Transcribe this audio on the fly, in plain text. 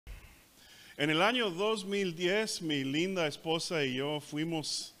En el año 2010, mi linda esposa y yo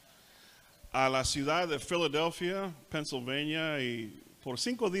fuimos a la ciudad de Philadelphia, Pennsylvania, y por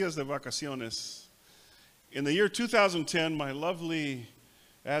 5 días de vacaciones. In the year 2010, my lovely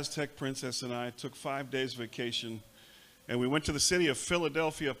Aztec princess and I took 5 days vacation, and we went to the city of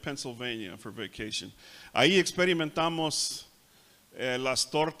Philadelphia, Pennsylvania for vacation. Ahí experimentamos las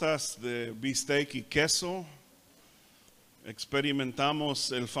tortas de bistec y queso.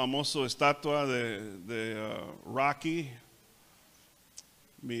 Experimentamos el famoso estatua de Rocky,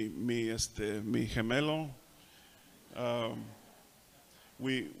 mi gemelo.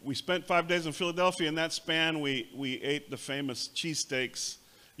 We spent 5 days in Philadelphia. In that span, we ate the famous cheesesteaks.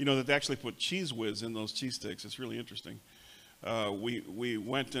 You know that they actually put cheese whiz in those cheesesteaks. It's really interesting. We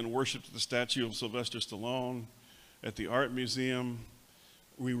went and worshiped the statue of Sylvester Stallone at the art museum.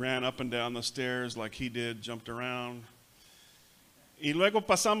 We ran up and down the stairs like he did, jumped around. Y luego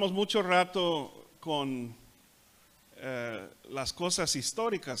pasamos mucho rato con las cosas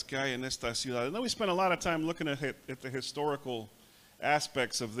históricas que hay en esta ciudad. And then we spent a lot of time looking at the historical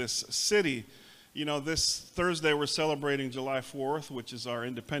aspects of this city. You know, this Thursday we're celebrating July 4th, which is our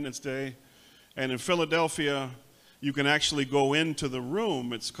Independence Day. And in Philadelphia, you can actually go into the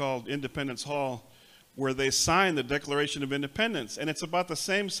room, it's called Independence Hall, where they sign the Declaration of Independence. And it's about the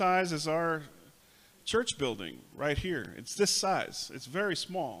same size as our church building right here. It's this size. It's very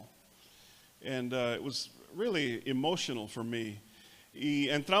small. And it was really emotional for me. Y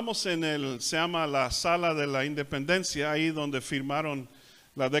entramos se llama la Sala de la Independencia, ahí donde firmaron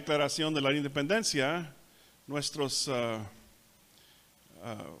la Declaración de la Independencia, nuestros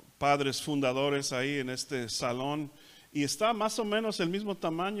padres fundadores ahí en este salón. Y está más o menos el mismo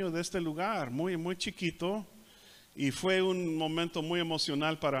tamaño de este lugar, muy, muy chiquito. Y fue un momento muy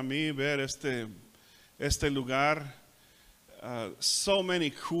emocional para mí ver este lugar. So many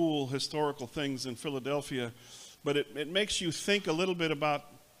cool historical things in Philadelphia, but it makes you think a little bit about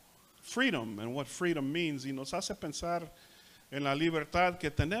freedom and what freedom means, y nos hace pensar en la libertad que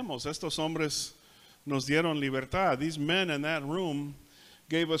tenemos. Estos hombres nos dieron libertad. These men in that room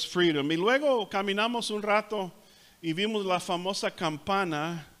gave us freedom. Y luego caminamos un rato y vimos la famosa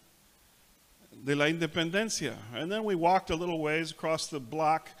campana de la independencia. And then we walked a little ways across the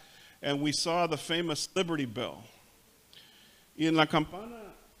block and we saw the famous Liberty Bell. Y en la campana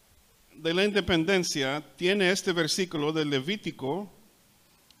de la independencia tiene este versículo de Levítico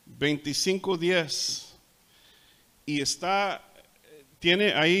 25:10. Y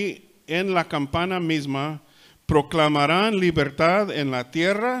tiene ahí en la campana misma, proclamarán libertad en la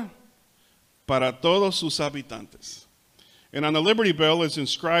tierra para todos sus habitantes. And on the Liberty Bell is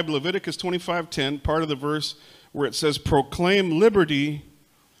inscribed Leviticus 25:10, part of the verse where it says, proclaim liberty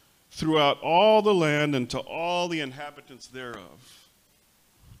throughout all the land and to all the inhabitants thereof.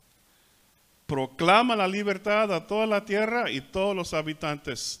 Proclama la libertad a toda la tierra y todos los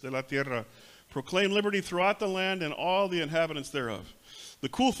habitantes de la tierra. Proclaim liberty throughout the land and all the inhabitants thereof. The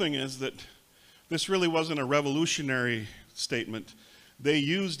cool thing is that this really wasn't a revolutionary statement. They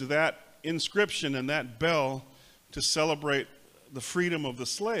used that inscription and that bell to celebrate the freedom of the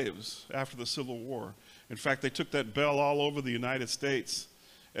slaves after the Civil War. In fact, they took that bell all over the United States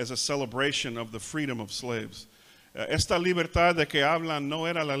as a celebration of the freedom of slaves. Esta libertad de que hablan no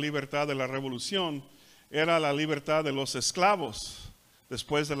era la libertad de la revolución, era la libertad de los esclavos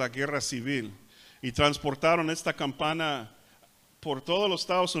después de la guerra civil. Y transportaron esta campana por todos los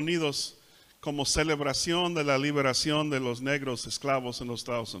Estados Unidos como celebración de la liberación de los negros esclavos en los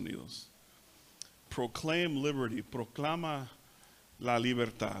Estados Unidos. Proclaim liberty, proclama la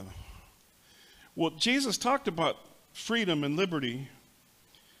libertad. Well, Jesus talked about freedom and liberty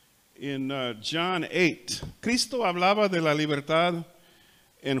in John 8. Cristo hablaba de la libertad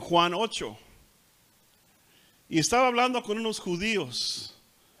en Juan 8. Y estaba hablando con unos judíos.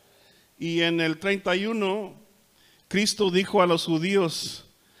 Y en el 31, Cristo dijo a los judíos,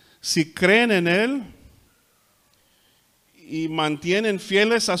 si creen en Él y mantienen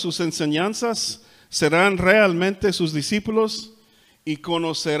fieles a sus enseñanzas, serán realmente sus discípulos y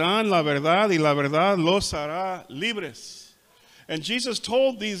conocerán la verdad y la verdad los hará libres. And Jesus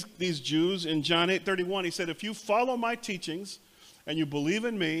told these Jews in John 8:31, he said, if you follow my teachings and you believe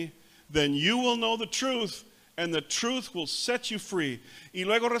in me, then you will know the truth and the truth will set you free. Y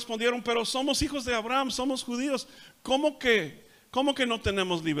luego respondieron, pero somos hijos de Abraham, somos judíos. ¿Cómo que no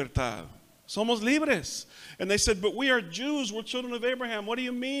tenemos libertad? Somos libres. And they said, but we are Jews, we're children of Abraham. What do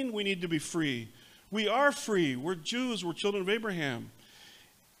you mean we need to be free? We are free, we're Jews, we're children of Abraham.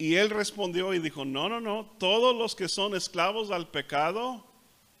 Y él respondió y dijo, no, todos los que son esclavos al pecado,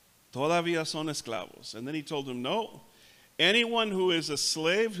 todavía son esclavos. And then he told them, no, Anyone who is a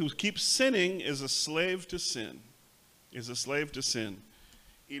slave, who keeps sinning, is a slave to sin. Is a slave to sin.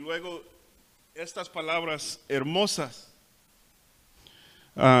 Y luego, estas palabras hermosas.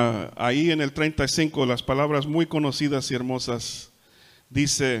 Ahí en el 35, las palabras muy conocidas y hermosas.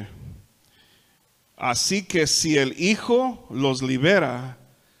 Dice, así que si el Hijo los libera,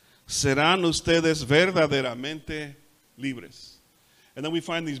 serán ustedes verdaderamente libres. And then we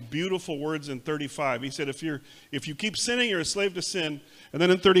find these beautiful words in 35. He said, if you keep sinning, you're a slave to sin. And then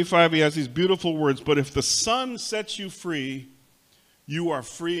in 35, he has these beautiful words. But if the Son sets you free, you are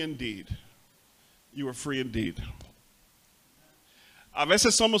free indeed. You are free indeed. A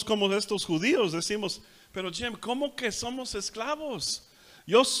veces somos como estos judíos. Decimos, pero Jim, ¿cómo que somos esclavos?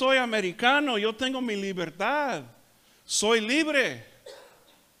 Yo soy americano. Yo tengo mi libertad. Soy libre.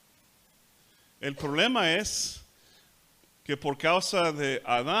 El problema es que por causa de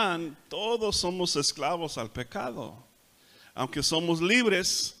Adán, todos somos esclavos al pecado. Aunque somos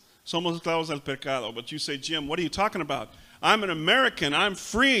libres, somos esclavos al pecado. But you say, Jim, what are you talking about? I'm an American. I'm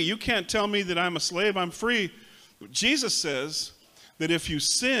free. You can't tell me that I'm a slave. I'm free. Jesus says that if you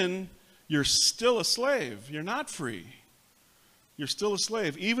sin, you're still a slave. You're not free. You're still a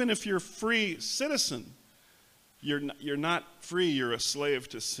slave. Even if you're a free citizen, you're not free. You're a slave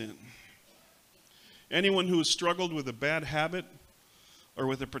to sin. Anyone who has struggled with a bad habit or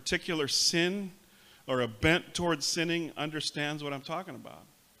with a particular sin or a bent towards sinning understands what I'm talking about.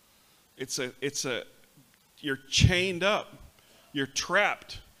 You're chained up. You're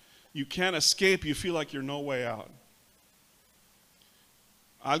trapped. You can't escape. You feel like you're no way out.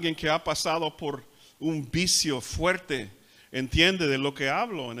 Alguien que ha pasado por un vicio fuerte entiende de lo que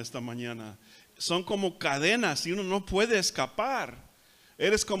hablo en esta mañana. Son como cadenas y uno no puede escapar.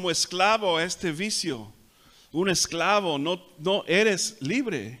 Eres como esclavo a este vicio. Un esclavo, no eres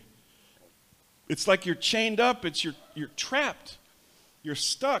libre. It's like you're chained up. You're trapped. You're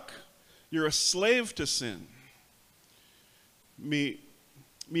stuck. You're a slave to sin. Mi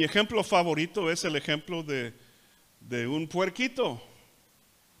ejemplo favorito es el ejemplo de un puerquito.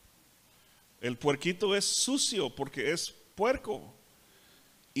 El puerquito es sucio porque es puerco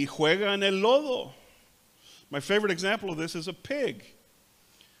y juega en el lodo. My favorite example of this is a pig.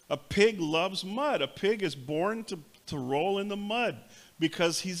 A pig loves mud. A pig is born to roll in the mud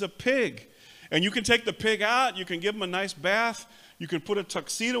because he's a pig. And you can take the pig out. You can give him a nice bath. You can put a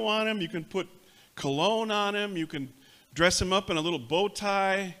tuxedo on him. You can put cologne on him. You can dress him up in a little bow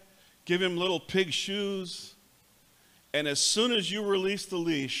tie. Give him little pig shoes. And as soon as you release the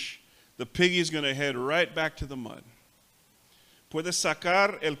leash, the piggy's going to head right back to the mud. Puedes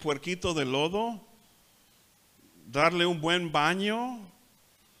sacar el puerquito del lodo, darle un buen baño,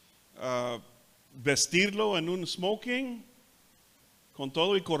 vestirlo en un smoking, con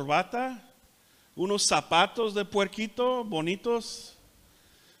todo y corbata, unos zapatos de puerquito bonitos,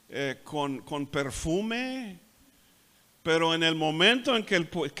 con perfume, pero en el momento en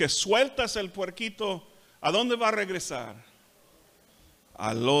que sueltas el puerquito, ¿a dónde va a regresar?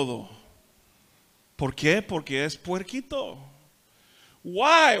 Al lodo. ¿Por qué? Porque es puerquito.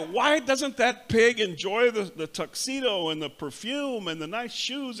 Why? Why doesn't that pig enjoy the tuxedo and the perfume and the nice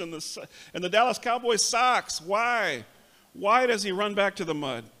shoes and the Dallas Cowboys socks? Why? Why does he run back to the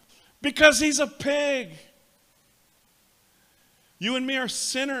mud? Because he's a pig. You and me are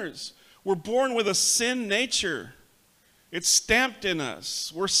sinners. We're born with a sin nature. It's stamped in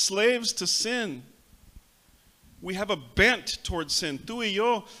us. We're slaves to sin. We have a bent towards sin. Tú y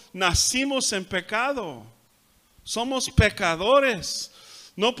yo nacimos en pecado. Somos pecadores.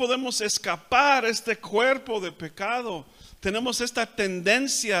 No podemos escapar este cuerpo de pecado. Tenemos esta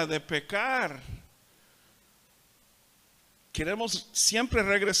tendencia de pecar. Queremos siempre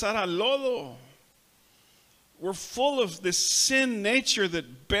regresar al lodo. We're full of this sin nature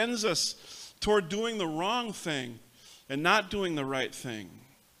that bends us toward doing the wrong thing and not doing the right thing.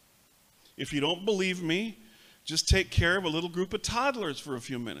 If you don't believe me, just take care of a little group of toddlers for a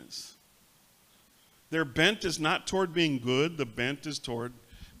few minutes. Their bent is not toward being good. The bent is toward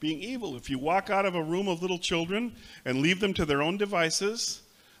being evil. If you walk out of a room of little children and leave them to their own devices,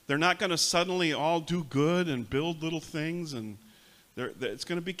 they're not going to suddenly all do good and build little things, and it's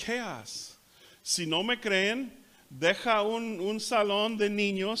going to be chaos. Si no me creen, deja un salón de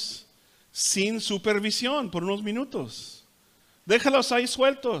niños sin supervisión por unos minutos. Déjalos ahí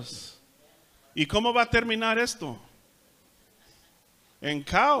sueltos. ¿Y cómo va a terminar esto? En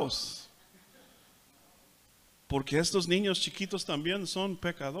caos. Porque estos niños chiquitos también son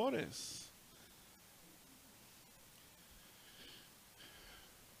pecadores.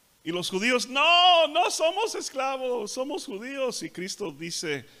 Y los judíos, no somos esclavos, somos judíos. Y Cristo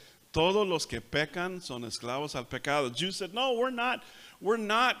dice, Todos los que pecan son esclavos al pecado. The Jews said, no, we're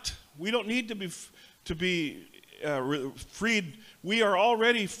not. We don't need to be freed. We are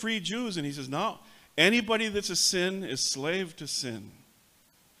already free Jews. And he says, no, anybody that's a sin is slave to sin.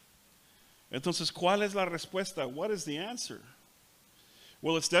 Entonces, ¿cuál es la respuesta? What is the answer?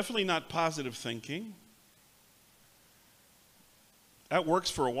 Well, it's definitely not positive thinking. That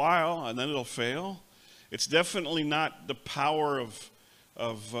works for a while, and then it'll fail. It's definitely not the power of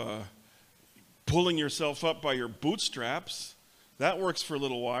pulling yourself up by your bootstraps. That works for a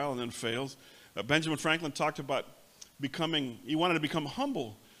little while and then fails. Benjamin Franklin talked about he wanted to become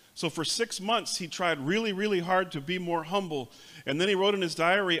humble. So for 6 months, he tried really, really hard to be more humble. And then he wrote in his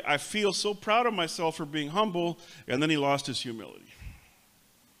diary, I feel so proud of myself for being humble. And then he lost his humility.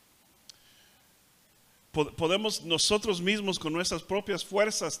 Podemos nosotros mismos con nuestras propias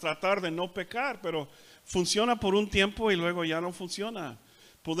fuerzas tratar de no pecar, pero funciona por un tiempo y luego ya no funciona.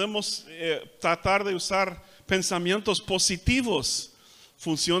 Podemos tratar de usar pensamientos positivos.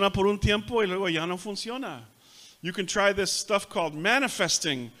 Funciona por un tiempo y luego ya no funciona. You can try this stuff called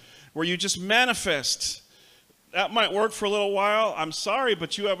manifesting, where you just manifest. That might work for a little while. I'm sorry,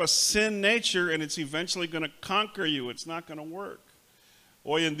 but you have a sin nature and it's eventually going to conquer you. It's not going to work.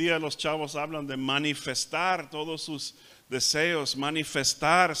 Hoy en día los chavos hablan de manifestar todos sus deseos,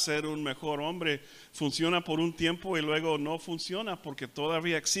 manifestar ser un mejor hombre. Funciona por un tiempo y luego no funciona porque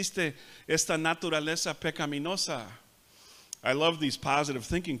todavía existe esta naturaleza pecaminosa. I love these positive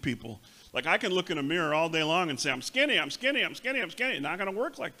thinking people. Like I can look in a mirror all day long and say, I'm skinny, I'm skinny, I'm skinny, I'm skinny. Not going to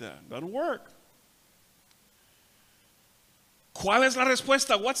work like that. Doesn't work. ¿Cuál es la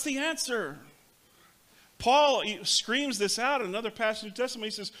respuesta? What's the answer? Paul screams this out in another passage of the New Testament.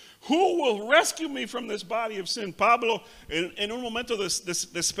 He says, who will rescue me from this body of sin? Pablo, en un momento de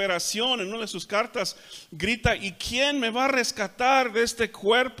desesperación, en una de sus cartas, grita, ¿y quién me va a rescatar de este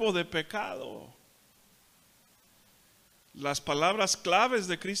cuerpo de pecado? Las palabras claves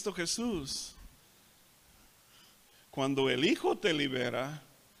de Cristo Jesús. Cuando el Hijo te libera,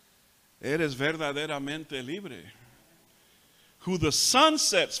 eres verdaderamente libre. Who the Son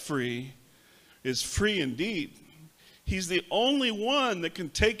sets free is free indeed. He's the only one that can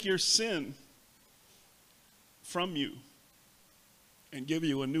take your sin from you and give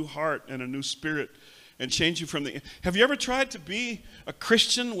you a new heart and a new spirit and change you from the... Have you ever tried to be a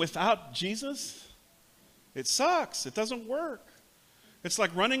Christian without Jesus? It sucks. It doesn't work. It's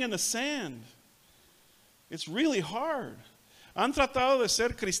like running in the sand. It's really hard. ¿Han tratado de ser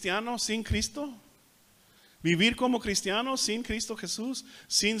cristiano sin Cristo? Vivir como cristiano sin Cristo Jesús,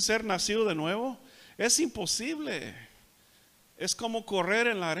 sin ser nacido de nuevo, es imposible. Es como correr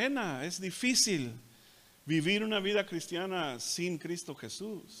en la arena, es difícil vivir una vida cristiana sin Cristo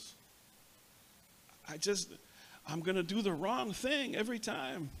Jesús. I'm going to do the wrong thing every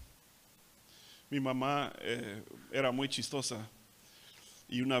time. Mi mamá era muy chistosa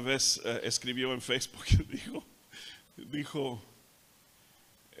y una vez escribió en Facebook y dijo,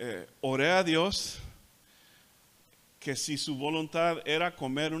 oré a Dios que si su voluntad era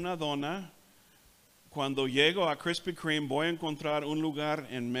comer una dona, cuando llego a Krispy Kreme voy a encontrar un lugar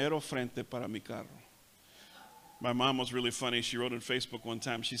en mero frente para mi carro. My mom was really funny. She wrote on Facebook one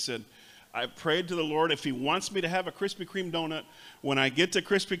time, she said, I prayed to the Lord, if he wants me to have a Krispy Kreme donut, when I get to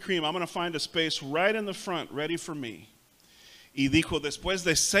Krispy Kreme, I'm going to find a space right in the front, ready for me. Y dijo, después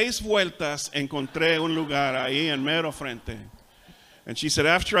de 6 vueltas, encontré un lugar ahí en mero frente. And she said,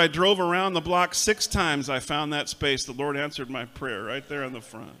 after I drove around the block 6 times, I found that space. The Lord answered my prayer right there in the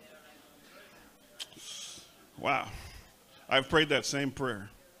front. Wow. I've prayed that same prayer.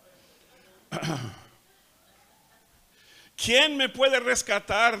 ¿Quién me puede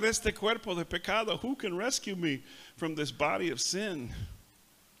rescatar de este cuerpo de pecado? Who can rescue me from this body of sin?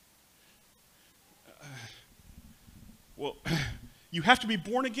 Well, you have to be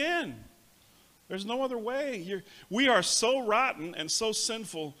born again. There's no other way. We are so rotten and so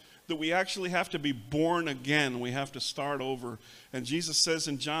sinful that we actually have to be born again. We have to start over. And Jesus says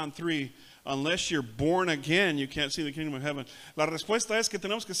in John 3, unless you're born again, you can't see the kingdom of heaven. La respuesta es que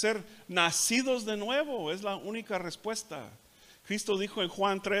tenemos que ser nacidos de nuevo. Es la única respuesta. Cristo dijo en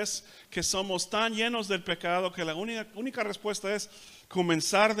Juan 3 que somos tan llenos del pecado que la única respuesta es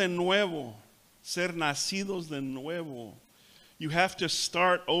comenzar de nuevo. Ser nacidos de nuevo. You have to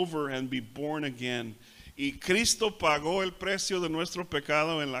start over and be born again. Y Cristo pagó el precio de nuestro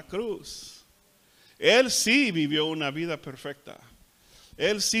pecado en la cruz. Él sí vivió una vida perfecta.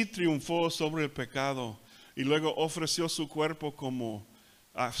 Él sí triunfó sobre el pecado y luego ofreció su cuerpo como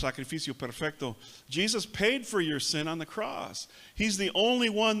sacrificio perfecto. Jesus paid for your sin on the cross. He's the only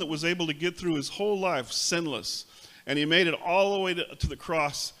one that was able to get through his whole life sinless. And he made it all the way to the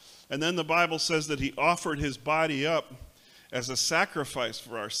cross And then the Bible says that he offered his body up as a sacrifice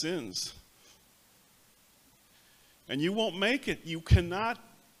for our sins. And you won't make it. You cannot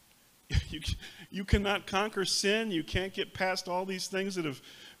conquer sin. You can't get past all these things that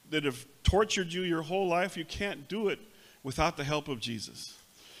have tortured you your whole life. You can't do it without the help of Jesus.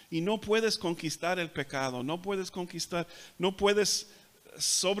 Y no puedes conquistar el pecado. No puedes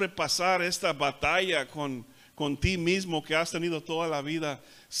sobrepasar esta batalla con ti mismo que has tenido toda la vida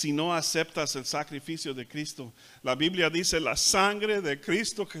si no aceptas el sacrificio de Cristo. La Biblia dice, la sangre de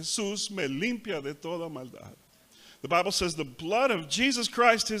Cristo Jesús me limpia de toda maldad. The Bible says the blood of Jesus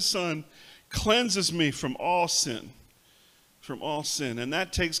Christ, his Son, cleanses me from all sin. From all sin. And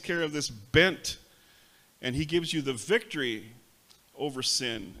that takes care of this bent. And he gives you the victory over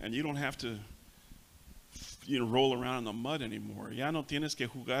sin. And you don't have to roll around in the mud anymore. Ya no tienes que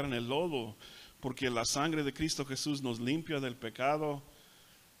jugar en el lodo. Porque la sangre de Cristo Jesús nos limpia del pecado.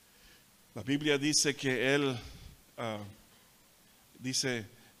 La Biblia dice que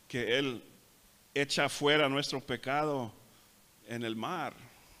Él echa fuera nuestro pecado en el mar.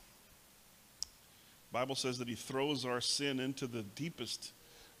 The Bible says that he throws our sin into the deepest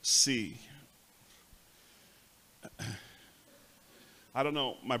sea. I don't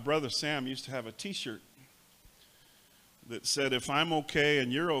know, my brother Sam used to have a t-shirt that said, if I'm okay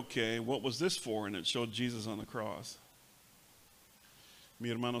and you're okay, what was this for? And it showed Jesus on the cross. Mi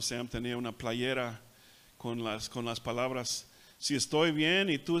hermano Sam tenía una playera con las palabras, si estoy bien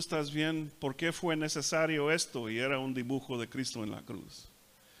y tú estás bien, ¿por qué fue necesario esto? Y era un dibujo de Cristo en la cruz.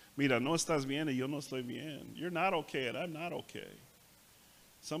 Mira, no estás bien y yo no estoy bien. You're not okay and I'm not okay.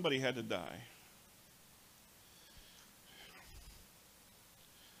 Somebody had to die.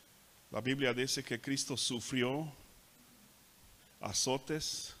 La Biblia dice que Cristo sufrió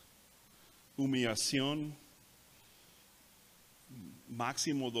azotes, humillación,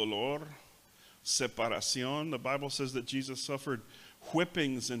 máximo dolor, separación. The Bible says that Jesus suffered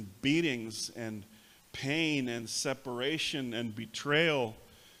whippings and beatings and pain and separation and betrayal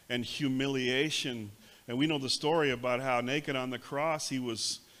and humiliation. And we know the story about how naked on the cross he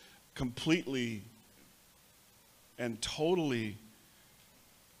was completely and totally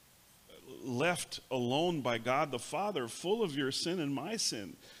left alone by God the Father, full of your sin and my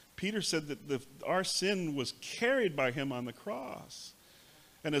sin. Peter said that our sin was carried by him on the cross.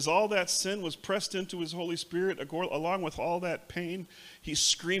 And as all that sin was pressed into his Holy Spirit, along with all that pain, he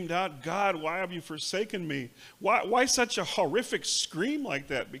screamed out, God, why have you forsaken me? Why such a horrific scream like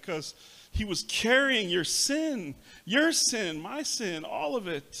that? Because he was carrying your sin, my sin, all of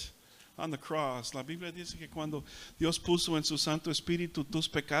it on the cross. La Biblia dice que cuando Dios puso en su Santo Espíritu tus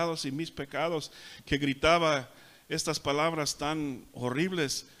pecados y mis pecados, que gritaba estas palabras tan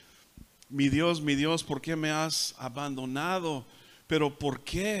horribles, mi Dios, ¿por qué me has abandonado? ¿Pero por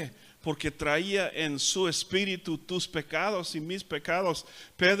qué? Porque traía en su espíritu tus pecados y mis pecados.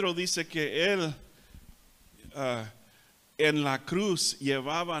 Pedro dice que él en la cruz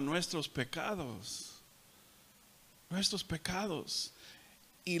llevaba nuestros pecados. Nuestros pecados.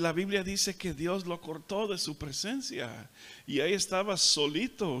 Y la Biblia dice que Dios lo cortó de su presencia. Y ahí estaba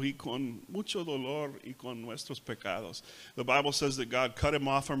solito y con mucho dolor y con nuestros pecados. The Bible says that God cut him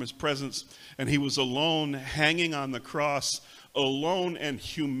off from his presence and he was alone, hanging on the cross, alone and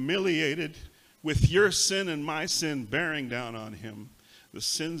humiliated, with your sin and my sin bearing down on him, the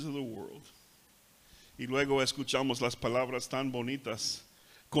sins of the world. Y luego escuchamos las palabras tan bonitas,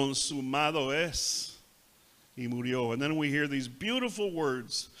 consumado es. He murió. And then we hear these beautiful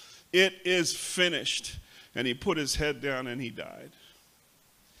words, it is finished. And he put his head down and he died.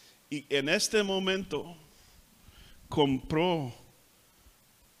 Y en este momento compró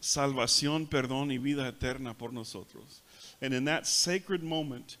salvación, perdón y vida eterna por nosotros. And in that sacred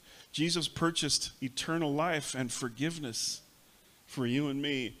moment, Jesus purchased eternal life and forgiveness for you and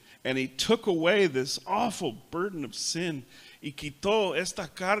me. And he took away this awful burden of sin. Y quitó esta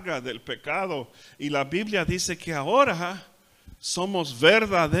carga del pecado. Y la Biblia dice que ahora somos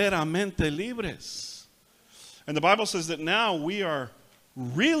verdaderamente libres. And the Bible says that now we are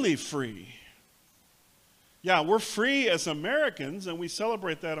really free. Yeah, we're free as Americans, and we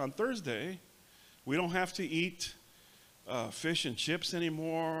celebrate that on Thursday. We don't have to eat fish and chips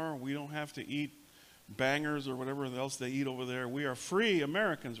anymore. We don't have to eat bangers or whatever else they eat over there. We are free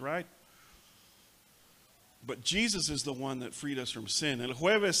Americans, right? But Jesus is the one that freed us from sin. El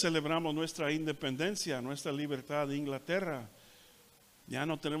jueves celebramos nuestra independencia, nuestra libertad de Inglaterra. Ya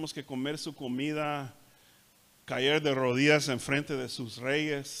no tenemos que comer su comida, caer de rodillas en frente de sus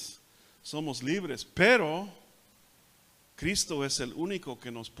reyes. Somos libres. Pero Cristo es el único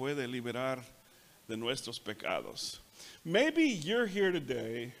que nos puede liberar de nuestros pecados. Maybe you're here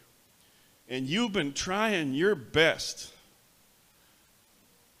today and you've been trying your best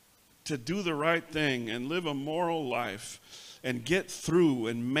to do the right thing and live a moral life and get through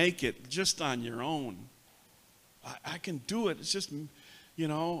and make it just on your own. I can do it. It's just, you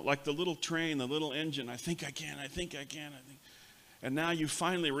know, like the little train, the little engine. I think I can. And now you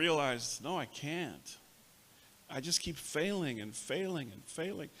finally realize, no, I can't. I just keep failing and failing and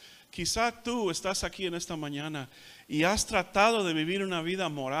failing. Quizá tú estás aquí en esta mañana y has tratado de vivir una vida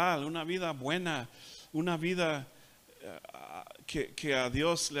moral, una vida buena, una vida que a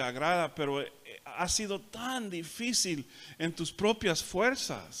Dios le agrada, pero ha sido tan difícil en tus propias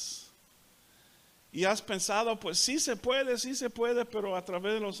fuerzas. Y has pensado, pues sí se puede, pero a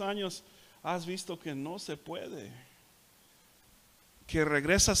través de los años has visto que no se puede. Que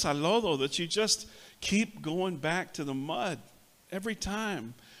regresas al lodo, that you just keep going back to the mud. Every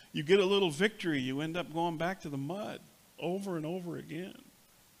time you get a little victory, you end up going back to the mud over and over again.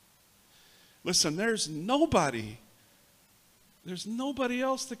 Listen, there's nobody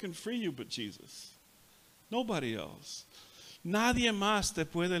else that can free you but Jesus. Nobody else. Nadie más te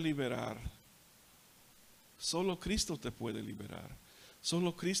puede liberar. Solo Cristo te puede liberar.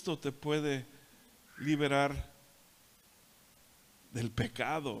 Solo Cristo te puede liberar del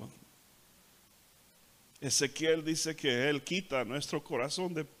pecado. Ezequiel dice que Él quita nuestro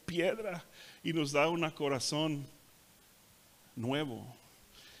corazón de piedra y nos da un corazón nuevo.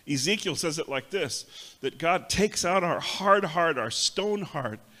 Ezekiel says it like this, that God takes out our hard heart, our stone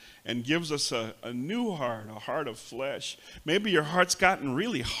heart, and gives us a new heart, a heart of flesh. Maybe your heart's gotten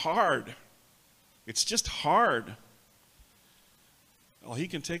really hard. It's just hard. Well, He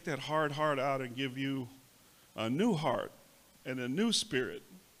can take that hard heart out and give you a new heart and a new spirit.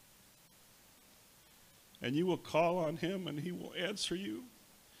 And you will call on Him and He will answer you.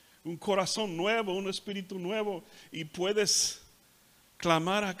 Un corazón nuevo, un espíritu nuevo. Y puedes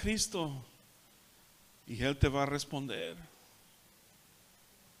clamar a Cristo y Él te va a responder.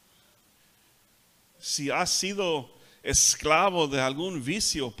 Si has sido esclavo de algún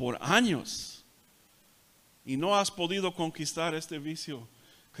vicio por años y no has podido conquistar este vicio,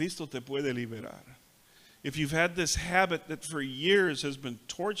 Cristo te puede liberar. If you've had this habit that for years has been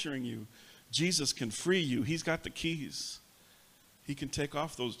torturing you, Jesus can free you. He's got the keys. He can take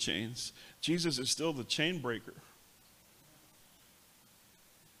off those chains. Jesus is still the chain breaker.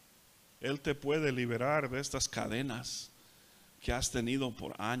 Él te puede liberar de estas cadenas que has tenido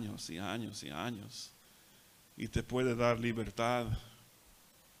por años y años y años. Y te puede dar libertad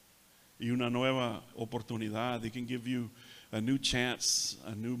y una nueva oportunidad. He can give you a new chance,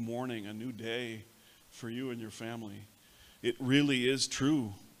 a new morning, a new day for you and your family. It really is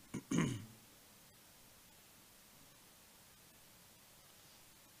true. You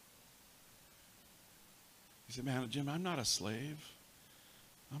say, man, Jim, I'm not a slave.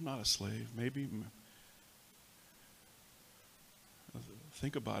 I'm not a slave. Maybe.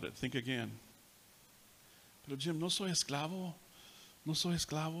 Think about it. Think again. Pero Jim, no soy esclavo. No soy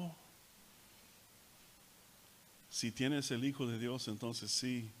esclavo. Si tienes el Hijo de Dios, entonces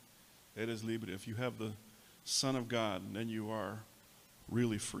sí, eres libre. If you have the Son of God, then you are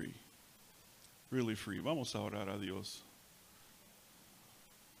really free. Really free. Vamos a orar a Dios.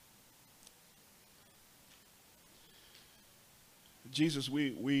 Jesus,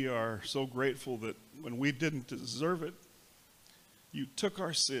 we are so grateful that when we didn't deserve it, you took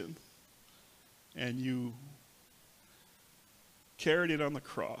our sin and you carried it on the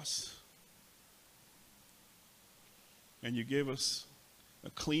cross. And you gave us a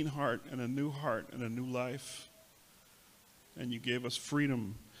clean heart and a new life. And you gave us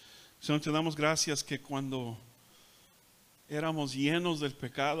freedom. Señor, te damos gracias que cuando éramos llenos del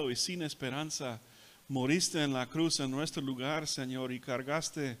pecado y sin esperanza, moriste en la cruz en nuestro lugar, Señor, y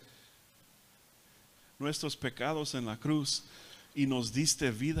cargaste nuestros pecados en la cruz y nos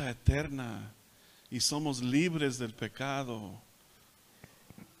diste vida eterna y somos libres del pecado.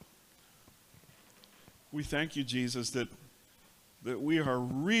 We thank you, Jesus, that we are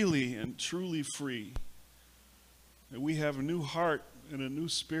really and truly free, that we have a new heart and a new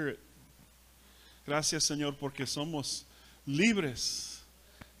spirit. Gracias, Señor, porque somos libres.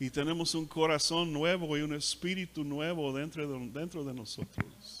 Y tenemos un corazón nuevo y un espíritu nuevo dentro de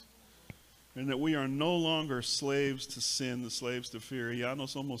nosotros. And that we are no longer slaves to sin, slaves to fear. Ya no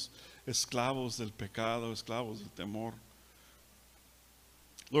somos esclavos del pecado, esclavos del temor.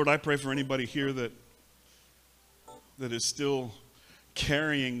 Lord, I pray for anybody here that is still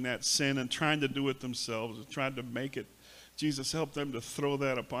carrying that sin and trying to do it themselves, and trying to make it. Jesus, help them to throw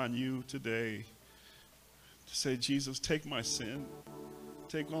that upon you today. To say, Jesus, take my sin.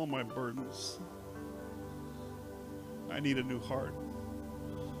 Take all my burdens. I need a new heart.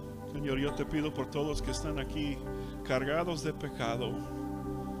 Señor, yo te pido por todos los que están aquí cargados de pecado,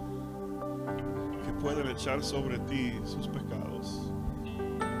 que pueden echar sobre ti sus pecados.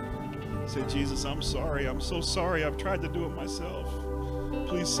 Say, Jesus, I'm sorry. I'm so sorry. I've tried to do it myself.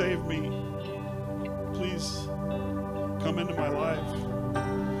 Please save me. Please come into my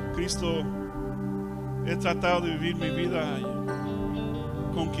life. Cristo, he tratado de vivir mi vida,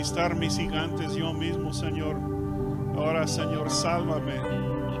 conquistar mis gigantes yo mismo, Señor. Ahora, Señor, sálvame.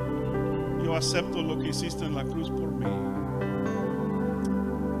 Yo acepto lo que hiciste en la cruz por mí.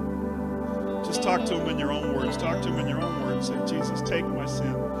 Just talk to him in your own words. Talk to him in your own words. Say, Jesus, take my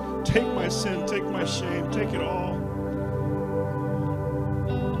sin. Take my sin. Take my shame. Take it all.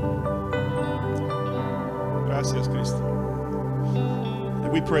 Gracias, Cristo.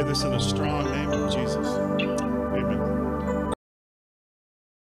 And we pray this in the strong name of Jesus. Amen.